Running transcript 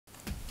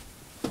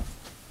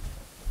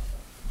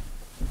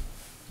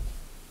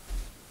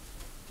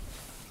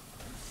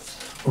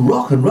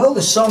Rock and Roll.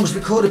 The song was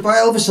recorded by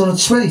Elvis on the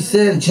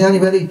 23rd of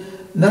January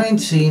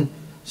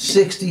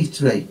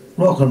 1963.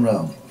 Rock and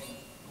Roll.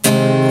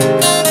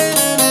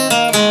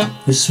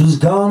 This was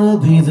gonna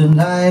be the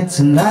night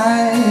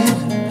tonight.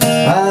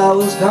 I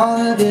was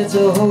gonna get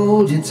to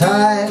hold you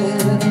tight,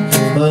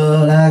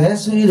 but I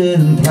guess we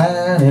didn't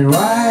plan it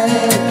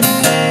right.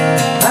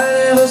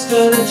 I never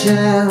stood a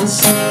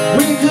chance.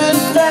 We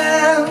couldn't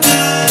dance,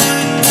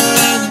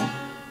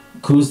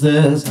 'cause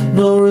there's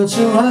no room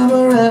to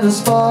Rhumba in a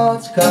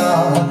sports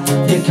car.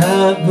 You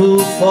can't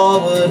move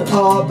forward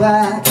or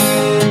back.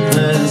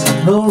 There's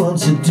no room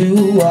to do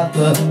what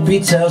the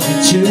beat tells you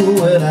to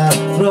without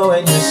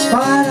throwing your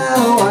spine out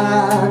of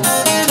whack.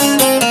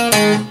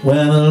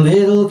 When a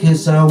little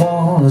kiss I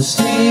wanna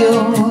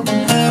steal,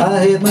 I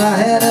hit my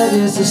head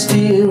against the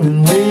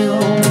steering wheel.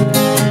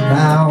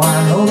 Now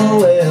I know the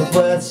way a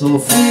pretzel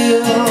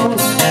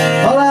feels.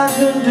 All I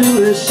can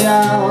do is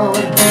shout,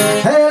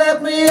 hey, let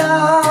me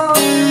out,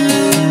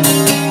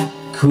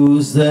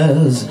 'cause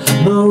there's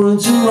no room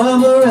to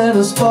Rhumba in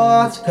a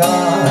sports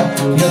car.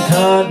 You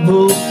can't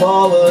move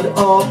forward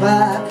or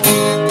back.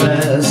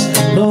 There's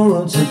no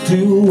room to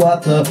do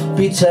what the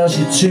beat tells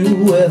you to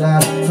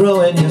without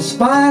throwing your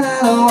spine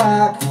out of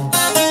whack.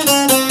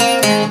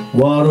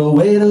 What a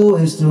way to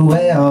waste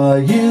away our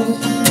youth.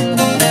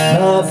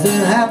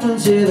 Nothing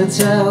happens here to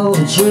tell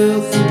the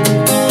truth.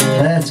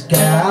 Let's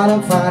get out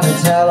and find a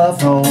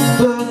telephone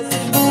booth.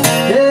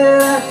 Yeah,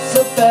 that's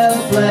a better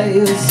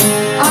place.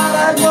 I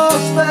like more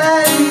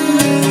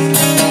space,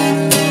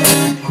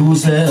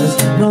 'cause there's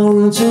no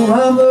room to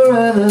Rhumba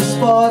in a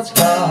sports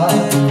car.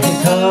 You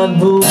can't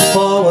move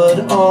forward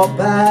or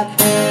back.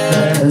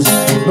 There's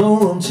no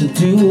room to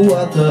do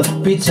what the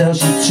beat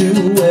tells you to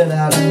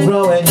without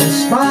throwing your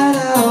spine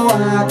out of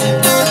whack.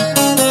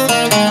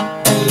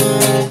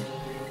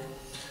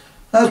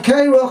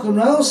 Okay, rock and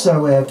roll.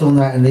 So I've done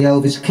that in the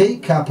Elvis key,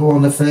 capo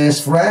on the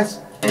first fret,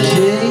 G.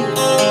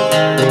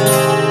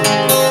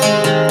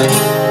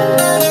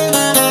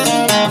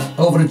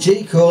 Over a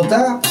G chord,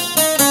 that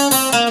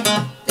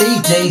E,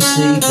 D,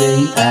 C,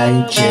 B,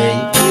 A, G.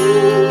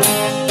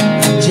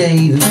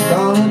 G, there's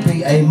gonna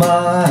be A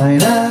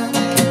minor,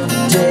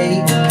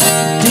 D,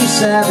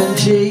 D7,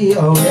 G,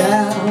 oh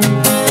yeah.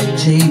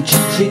 G, G,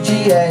 G,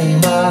 G, A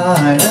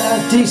minor,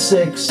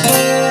 D6. I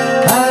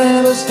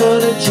never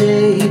stood a G.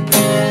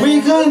 We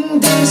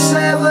couldn't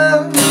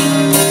D7,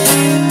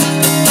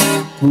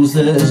 'cause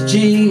there's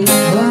G,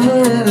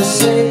 minor and a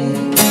C,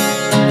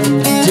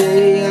 D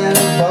and a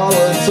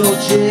forward to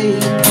G.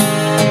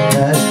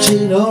 There's G,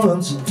 no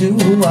room to do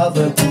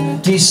other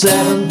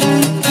D7,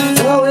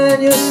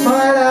 throwing your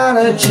spine out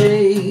of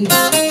G.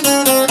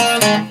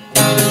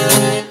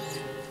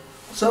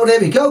 So there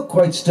we go,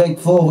 quite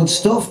straightforward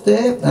stuff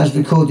there, as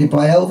recorded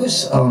by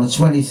Elvis on the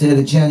 23rd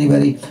of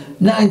January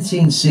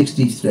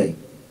 1963.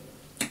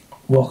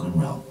 Rock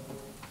and roll.